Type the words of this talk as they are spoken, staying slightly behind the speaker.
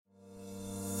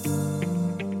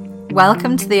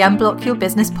Welcome to the Unblock Your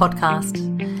Business podcast.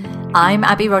 I'm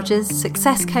Abby Rogers,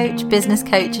 success coach, business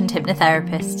coach and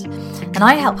hypnotherapist, and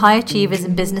I help high achievers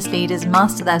and business leaders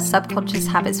master their subconscious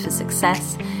habits for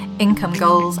success, income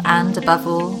goals and, above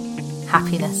all,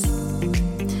 happiness.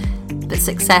 But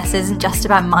success isn't just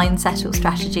about mindset or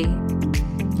strategy.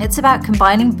 It's about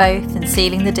combining both and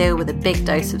sealing the deal with a big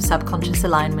dose of subconscious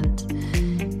alignment,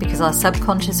 because our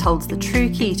subconscious holds the true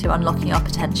key to unlocking our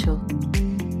potential.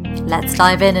 Let's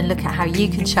dive in and look at how you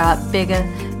can show up bigger,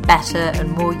 better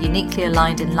and more uniquely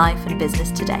aligned in life and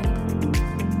business today.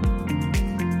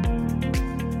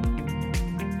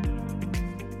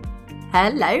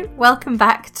 Hello, welcome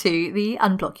back to the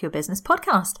Unblock Your Business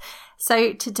podcast.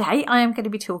 So today I am going to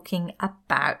be talking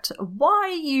about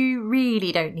why you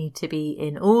really don't need to be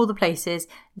in all the places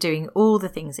doing all the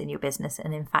things in your business,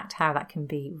 and in fact how that can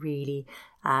be really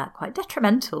quite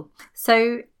detrimental.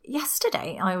 So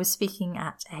yesterday I was speaking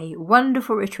at a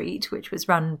wonderful retreat which was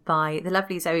run by the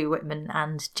lovely Zoe Whitman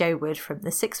and Joe Wood from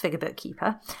the Six Figure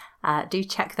Bookkeeper. Do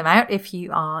check them out if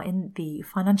you are in the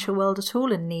financial world at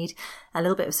all and need a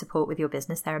little bit of support with your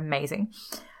business. They're amazing.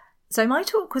 So my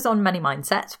talk was on money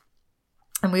mindset.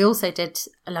 And we also did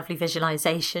a lovely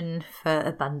visualization for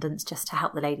abundance just to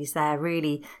help the ladies there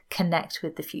really connect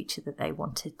with the future that they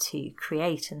wanted to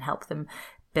create and help them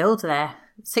build their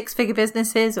six-figure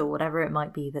businesses or whatever it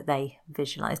might be that they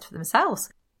visualized for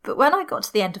themselves. But when I got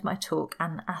to the end of my talk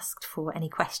and asked for any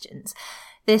questions,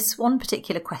 this one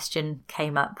particular question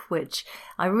came up which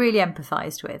I really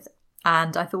empathized with.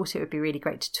 And I thought it would be really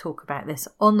great to talk about this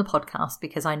on the podcast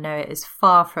because I know it is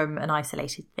far from an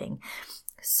isolated thing.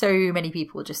 So many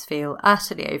people just feel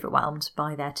utterly overwhelmed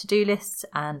by their to-do lists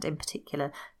and in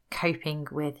particular coping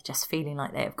with just feeling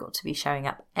like they have got to be showing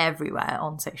up everywhere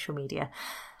on social media.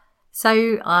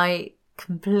 So I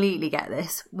completely get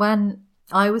this. When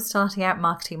I was starting out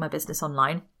marketing my business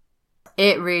online,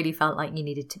 it really felt like you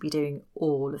needed to be doing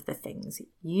all of the things.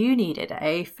 You needed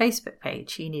a Facebook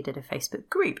page, you needed a Facebook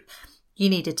group, you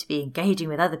needed to be engaging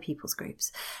with other people's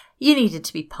groups. You needed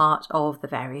to be part of the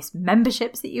various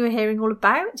memberships that you were hearing all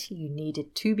about. You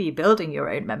needed to be building your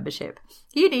own membership.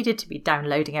 You needed to be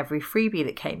downloading every freebie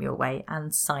that came your way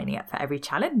and signing up for every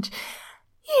challenge.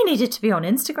 You needed to be on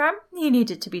Instagram. You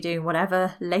needed to be doing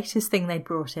whatever latest thing they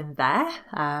brought in there.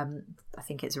 I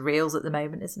think it's Reels at the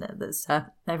moment, isn't it? That's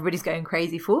everybody's going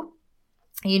crazy for.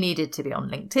 You needed to be on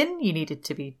LinkedIn. You needed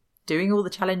to be doing all the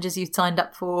challenges you signed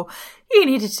up for. You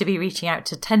needed to be reaching out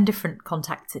to 10 different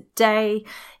contacts a day.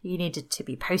 You needed to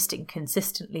be posting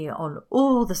consistently on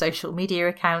all the social media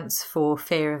accounts for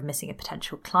fear of missing a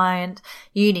potential client.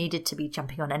 You needed to be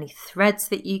jumping on any threads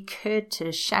that you could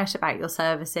to shout about your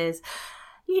services.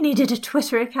 You needed a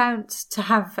Twitter account to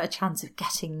have a chance of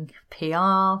getting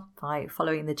PR by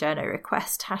following the journo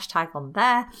request hashtag on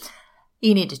there.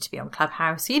 You needed to be on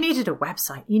Clubhouse. You needed a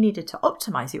website. You needed to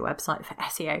optimize your website for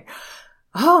SEO.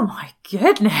 Oh my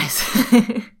goodness.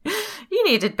 You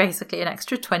needed basically an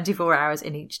extra 24 hours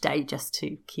in each day just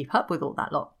to keep up with all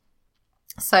that lot.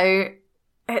 So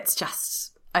it's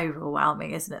just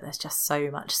overwhelming, isn't it? There's just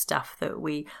so much stuff that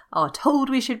we are told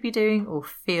we should be doing or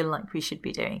feel like we should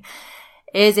be doing.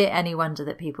 Is it any wonder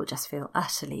that people just feel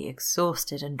utterly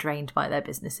exhausted and drained by their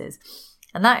businesses?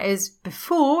 And that is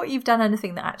before you've done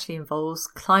anything that actually involves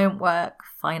client work,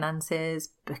 finances,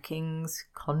 bookings,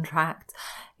 contracts,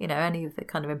 any of the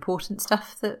kind of important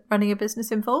stuff that running a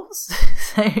business involves.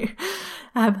 So,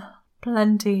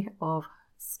 plenty of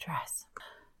stress.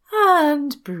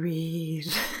 And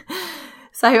breathe.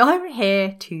 So I'm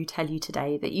here to tell you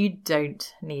today that you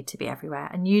don't need to be everywhere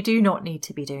and you do not need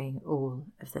to be doing all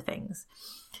of the things.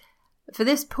 For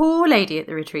this poor lady at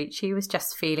the retreat, she was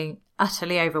just feeling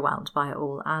utterly overwhelmed by it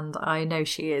all, and I know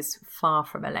she is far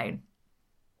from alone.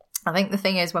 I think the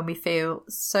thing is, when we feel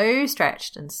so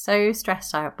stretched and so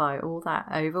stressed out by all that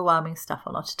overwhelming stuff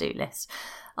on our to-do list,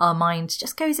 our mind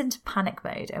just goes into panic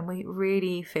mode and we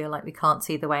really feel like we can't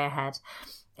see the way ahead,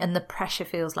 and the pressure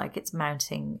feels like it's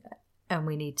mounting and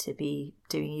we need to be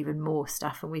doing even more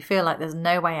stuff, and we feel like there's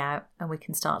no way out, and we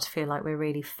can start to feel like we're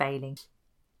really failing.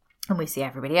 And we see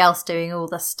everybody else doing all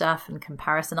this stuff and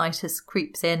comparisonitis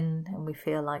creeps in and we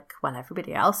feel like, well,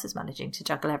 everybody else is managing to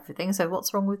juggle everything. So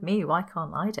what's wrong with me? Why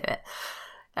can't I do it?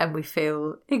 And we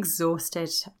feel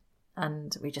exhausted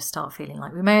and we just start feeling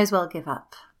like we may as well give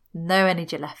up. No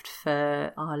energy left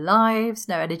for our lives,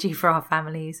 no energy for our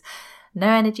families, no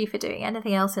energy for doing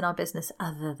anything else in our business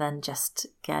other than just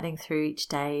getting through each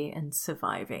day and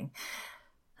surviving.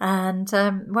 And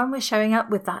when we're showing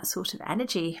up with that sort of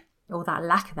energy, or that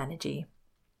lack of energy,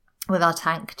 with our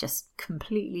tank just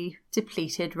completely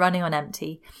depleted, running on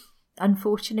empty,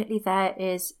 unfortunately, there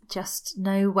is just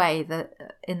no way that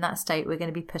in that state we're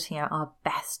going to be putting out our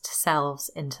best selves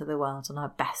into the world and our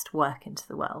best work into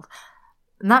the world.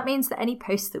 And that means that any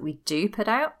posts that we do put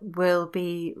out will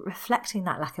be reflecting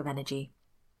that lack of energy.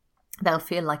 They'll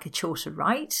feel like a chore to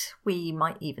write. We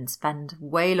might even spend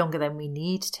way longer than we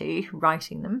need to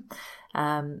writing them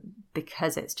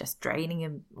because it's just draining,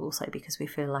 and also because we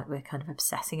feel like we're kind of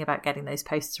obsessing about getting those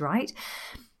posts right.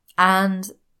 And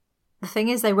the thing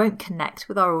is, they won't connect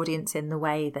with our audience in the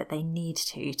way that they need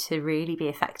to really be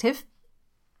effective.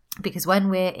 Because when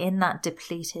we're in that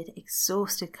depleted,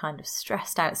 exhausted, kind of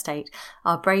stressed out state,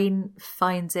 our brain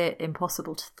finds it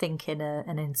impossible to think in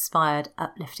an inspired,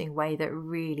 uplifting way that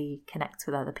really connects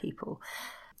with other people.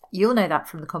 You'll know that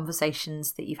from the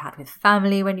conversations that you've had with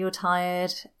family when you're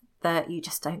tired, that you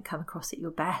just don't come across at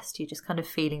your best. You're just kind of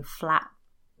feeling flat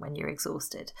when you're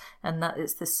exhausted. And that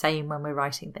it's the same when we're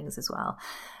writing things as well.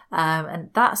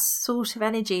 And that sort of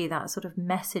energy, that sort of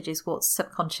message is what's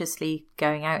subconsciously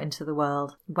going out into the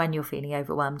world when you're feeling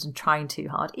overwhelmed and trying too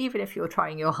hard, even if you're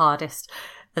trying your hardest.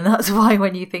 And that's why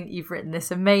when you think you've written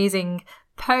this amazing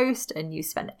post and you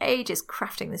spend ages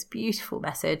crafting this beautiful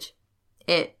message,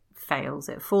 it fails,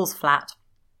 it falls flat,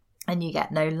 and you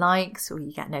get no likes or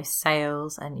you get no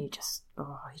sales, and you just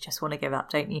want to give up,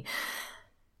 don't you?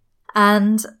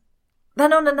 And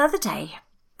then on another day,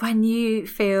 when you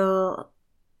feel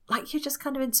like you're just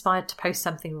kind of inspired to post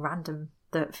something random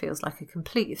that feels like a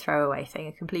complete throwaway thing,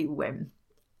 a complete whim,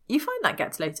 you find that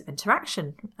gets loads of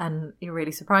interaction, and you're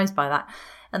really surprised by that.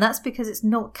 And that's because it's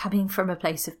not coming from a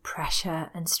place of pressure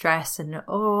and stress and,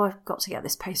 I've got to get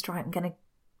this post right, I'm going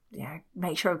to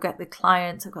make sure I've got the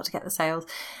clients, I've got to get the sales,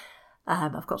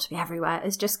 I've got to be everywhere.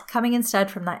 It's just coming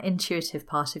instead from that intuitive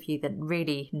part of you that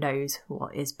really knows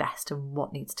what is best and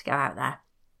what needs to go out there.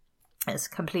 It's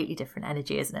a completely different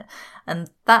energy, isn't it?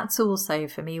 And that's also,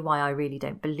 for me, why I really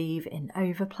don't believe in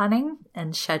over-planning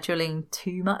and scheduling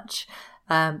too much.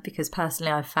 Because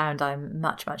personally, I've found I'm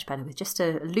much, much better with just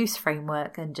a loose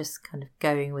framework and just kind of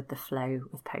going with the flow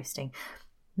with posting.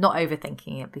 Not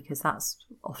overthinking it, because that's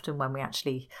often when we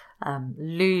actually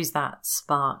lose that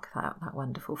spark, that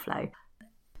wonderful flow.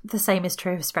 The same is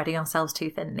true of spreading ourselves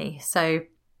too thinly. So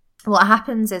what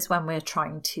happens is when we're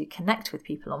trying to connect with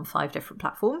people on 5 different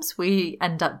platforms, we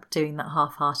end up doing that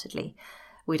half-heartedly.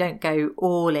 We don't go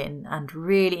all in and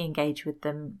really engage with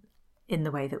them in the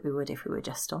way that we would if we were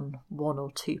just on 1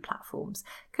 or 2 platforms,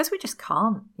 because we just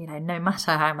can't, no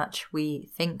matter how much we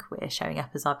think we're showing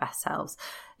up as our best selves,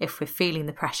 if we're feeling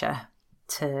the pressure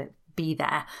to be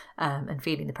there and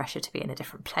feeling the pressure to be in a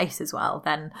different place as well,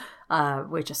 then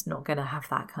we're just not going to have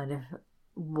that kind of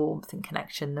warmth and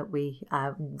connection that we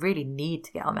really need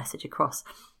to get our message across.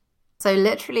 So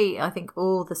literally, I think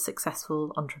all the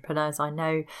successful entrepreneurs I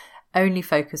know only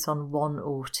focus on 1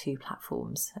 or 2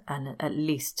 platforms, and at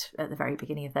least at the very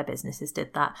beginning of their businesses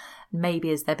did that.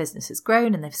 Maybe as their business has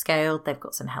grown and they've scaled, they've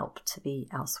got some help to be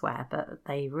elsewhere, but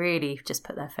they really just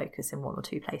put their focus in 1 or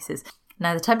 2 places.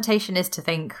 Now the temptation is to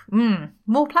think,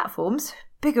 more platforms,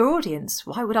 bigger audience,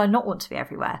 why would I not want to be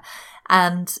everywhere?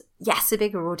 And yes, a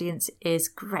bigger audience is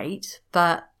great,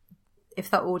 but if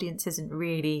that audience isn't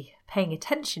really paying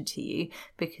attention to you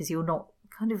because you're not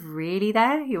kind of really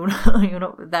there, you're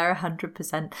not there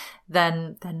 100%,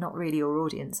 then they're not really your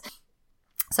audience.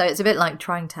 So it's a bit like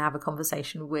trying to have a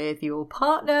conversation with your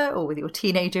partner or with your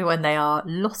teenager when they are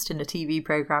lost in a TV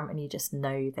program and you just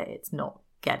know that it's not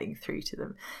getting through to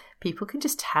them. People can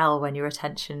just tell when your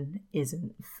attention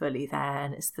isn't fully there,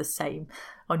 and it's the same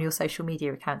on your social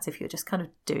media accounts. If you're just kind of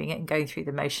doing it and going through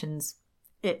the motions,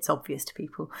 it's obvious to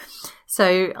people.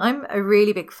 So I'm a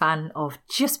really big fan of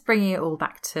just bringing it all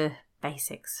back to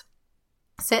basics.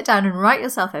 Sit down and write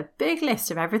yourself a big list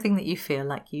of everything that you feel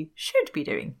like you should be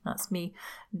doing. That's me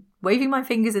waving my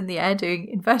fingers in the air, doing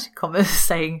inverted commas,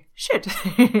 saying should.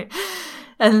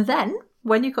 And then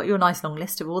when you've got your nice long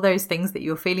list of all those things that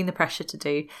you're feeling the pressure to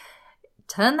do,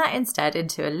 turn that instead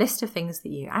into a list of things that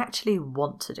you actually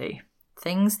want to do.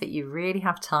 Things that you really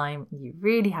have time, you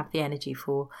really have the energy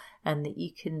for, and that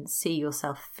you can see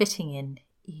yourself fitting in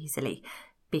easily.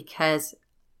 Because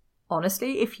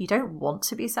honestly, if you don't want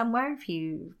to be somewhere, if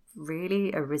you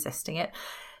really are resisting it,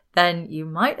 then you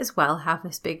might as well have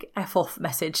this big F off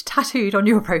message tattooed on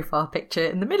your profile picture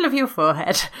in the middle of your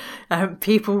forehead.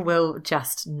 People will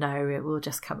just know, it will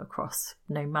just come across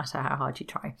no matter how hard you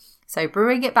try. So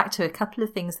bring it back to a couple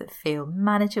of things that feel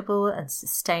manageable and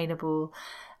sustainable,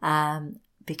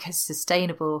 because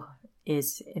sustainable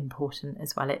is important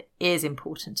as well. It is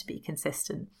important to be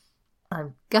consistent.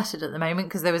 I'm gutted at the moment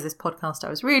because there was this podcast I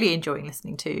was really enjoying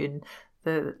listening to, and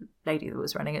the lady that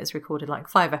was running it has recorded like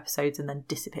 5 episodes and then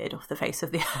disappeared off the face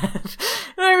of the earth.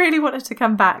 And I really wanted to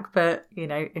come back, but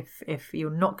if you're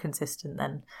not consistent,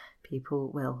 then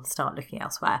people will start looking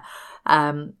elsewhere.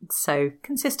 So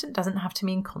consistent doesn't have to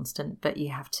mean constant, but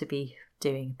you have to be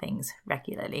doing things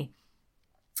regularly.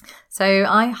 So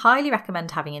I highly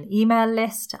recommend having an email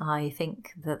list. I think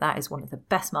that is one of the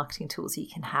best marketing tools you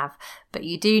can have, but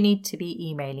you do need to be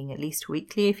emailing at least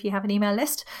weekly if you have an email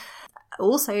list.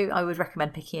 Also, I would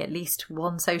recommend picking at least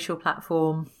one social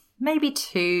platform, maybe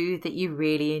 2 that you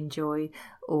really enjoy,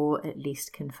 or at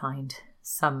least can find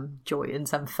some joy and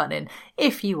some fun in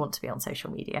if you want to be on social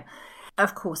media.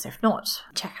 Of course, if not,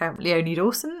 check out Leonie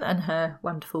Dawson and her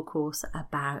wonderful course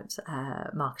about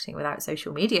marketing without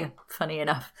social media. Funny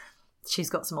enough, she's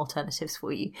got some alternatives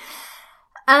for you.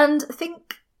 And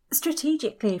think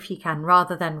strategically if you can,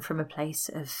 rather than from a place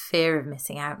of fear of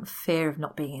missing out and fear of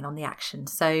not being in on the action.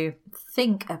 So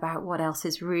think about what else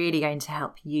is really going to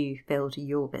help you build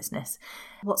your business.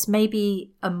 What's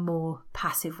maybe a more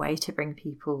passive way to bring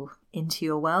people into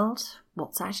your world?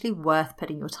 What's actually worth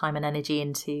putting your time and energy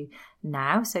into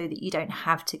now so that you don't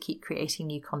have to keep creating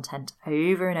new content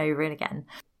over and over and again?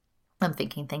 I'm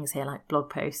thinking things here like blog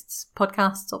posts,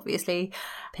 podcasts, obviously,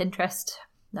 Pinterest,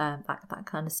 that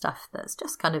kind of stuff that's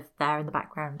just kind of there in the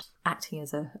background, acting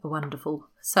as a wonderful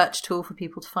search tool for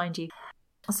people to find you.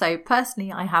 So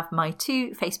personally, I have my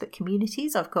 2 Facebook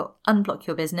communities. I've got Unblock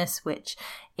Your Business, which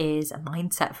is a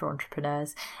mindset for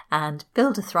entrepreneurs, and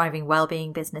Build a Thriving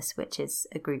Wellbeing Business, which is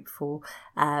a group for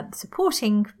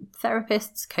supporting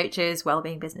therapists, coaches,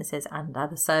 wellbeing businesses and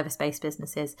other service-based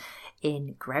businesses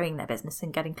in growing their business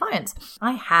and getting clients.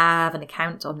 I have an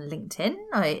account on LinkedIn.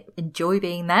 I enjoy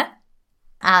being there.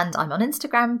 And I'm on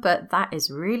Instagram, but that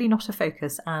is really not a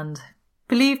focus. And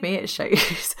believe me, it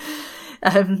shows.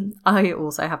 I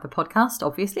also have the podcast,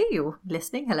 obviously. You're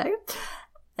listening. Hello.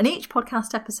 And each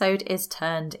podcast episode is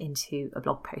turned into a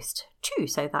blog post too.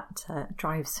 So that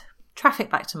drives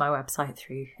traffic back to my website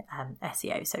through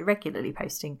SEO. So regularly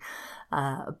posting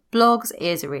blogs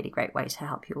is a really great way to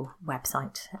help your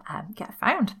website get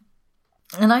found.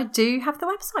 And I do have the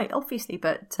website, obviously,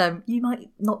 but you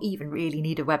might not even really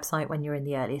need a website when you're in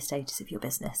the earlier stages of your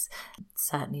business. It's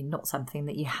certainly not something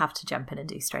that you have to jump in and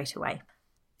do straight away.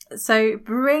 So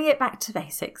bring it back to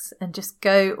basics and just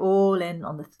go all in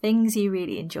on the things you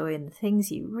really enjoy and the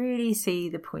things you really see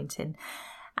the point in.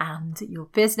 And your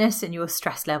business and your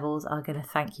stress levels are going to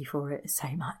thank you for it so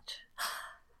much.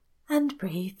 And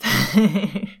breathe.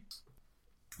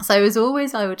 So as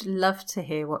always, I would love to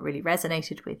hear what really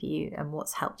resonated with you and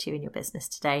what's helped you in your business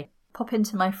today. Pop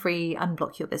into my free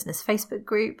Unblock Your Business Facebook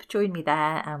group, join me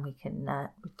there and we can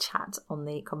chat on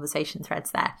the conversation threads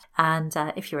there. And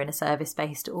if you're in a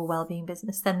service-based or wellbeing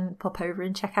business, then pop over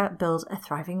and check out Build a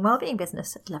Thriving Wellbeing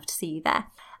Business. I'd love to see you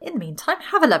there. In the meantime,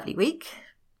 have a lovely week.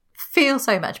 Feel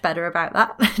so much better about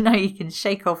that. Now you can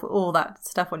shake off all that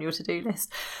stuff on your to-do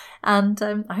list. And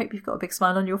I hope you've got a big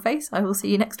smile on your face. I will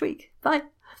see you next week. Bye.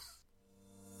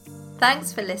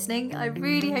 Thanks for listening. I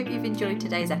really hope you've enjoyed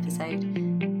today's episode.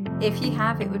 If you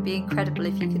have, it would be incredible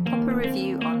if you could pop a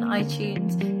review on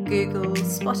iTunes, Google,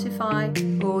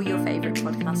 Spotify, or your favourite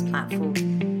podcast platform.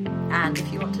 And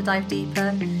if you want to dive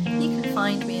deeper, you can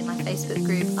find me in my Facebook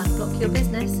group Unblock Your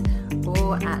Business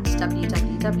or at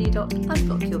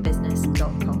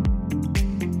www.unblockyourbusiness.com.